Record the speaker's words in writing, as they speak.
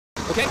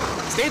Okay?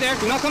 Stay there.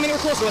 Do not come anywhere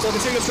close to us. I'll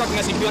consider you obstructing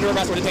us. You can be under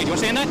arrest or detained. Do you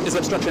understand that? Is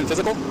obstruction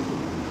physical?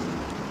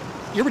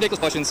 Your ridiculous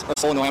questions are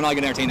so annoying. I'm not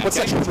going to entertain that. What's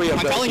Section 3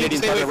 of the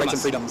Canadian Charter of Rights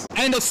and Freedoms?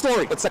 End of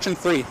story. What's Section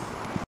 3?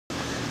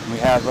 We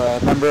have a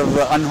member of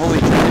the unholy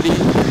trinity.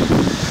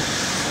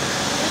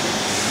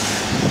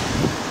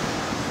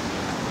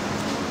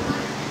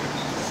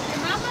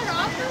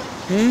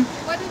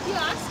 What did you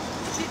ask?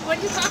 Were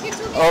you talking to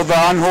me? Oh,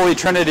 the unholy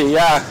trinity,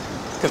 yeah.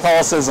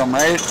 Catholicism,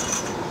 right?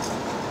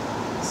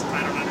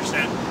 I don't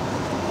understand.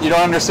 You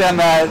don't understand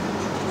that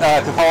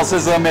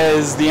Catholicism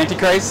is the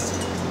Antichrist?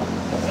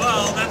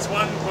 Well, that's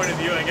one point of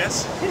view, I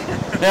guess.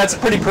 That's a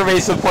pretty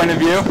pervasive point of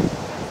view.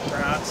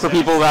 Perhaps. For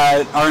people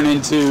that aren't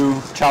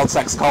into child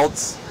sex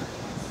cults.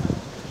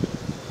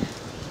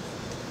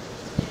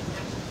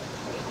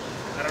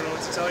 I don't know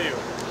what to tell you.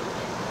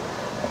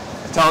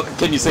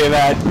 Can you say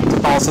that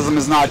Catholicism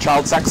is not a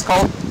child sex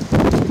cult?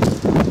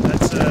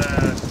 That's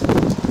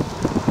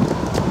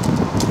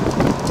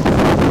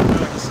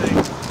like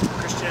saying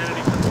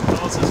Christianity from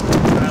Catholicism is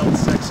a child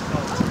sex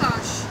cult. Oh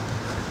gosh.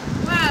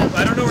 Well,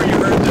 I don't know where you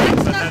heard that,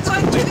 but that's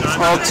complete nonsense.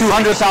 Well,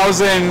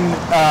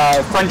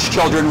 200,000 French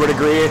children would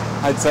agree,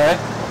 I'd say.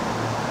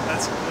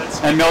 That's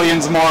and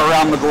millions more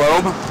around the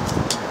globe.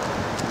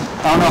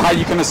 I don't know how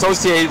you can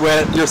associate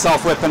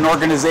yourself with an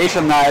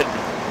organization that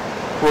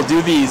will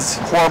do these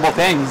horrible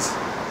things.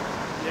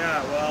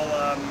 Yeah, well,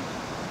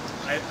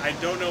 I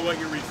don't know what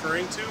you're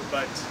referring to,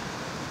 but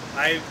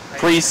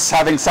priests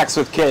having sex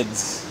with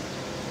kids.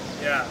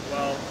 Yeah,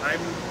 well, I'm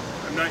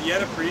not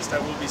yet a priest. I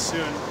will be soon,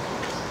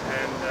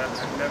 and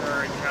I've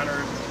never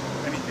encountered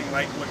anything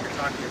like what you're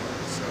talking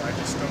about, so I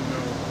just don't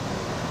know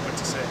what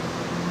to say.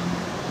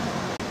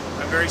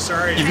 I'm very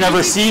sorry. You've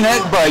never seen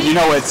it, but you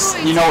know it's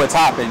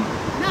happened.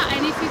 No,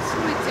 and if it's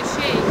true, it's a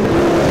shame.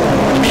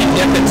 You mean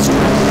if it's true?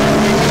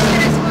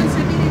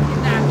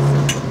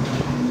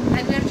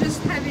 And we're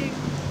just having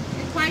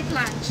a quiet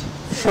lunch.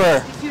 Sure.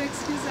 If you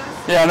excuse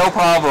us. Yeah, no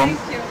problem.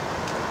 Thank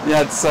you.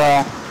 Yeah, it's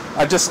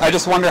I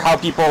just wonder how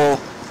people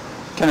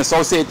can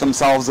associate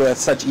themselves with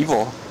such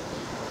evil.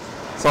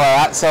 So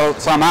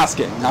I'm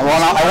asking. I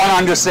want to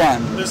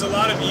understand. There's a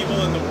lot of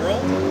evil in the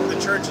world. The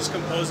church is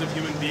composed of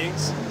human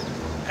beings,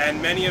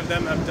 and many of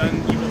them have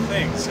done evil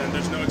things, and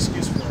there's no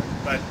excuse for it.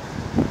 But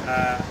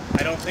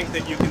I don't think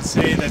that you can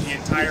say that the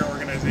entire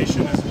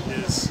organization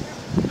is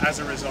as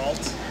a result,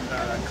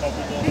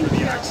 culpable for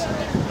the acts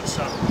of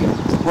some.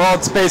 Well,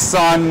 it's based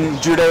on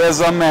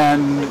Judaism,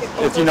 and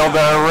if you know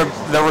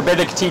the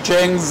rabbinic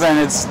teachings,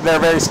 and they're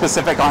very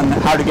specific on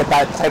how to get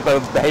that type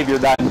of behavior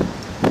done.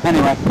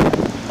 Anyway.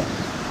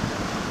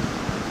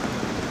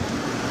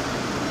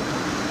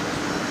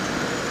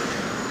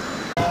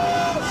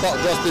 Fuck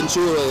Justin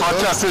Trudeau. Fuck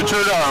Justin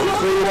Trudeau.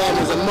 Freedom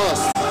is a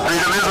must.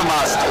 Freedom is a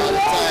must. All the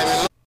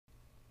time.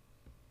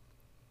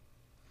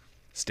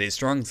 Stay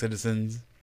strong, citizens.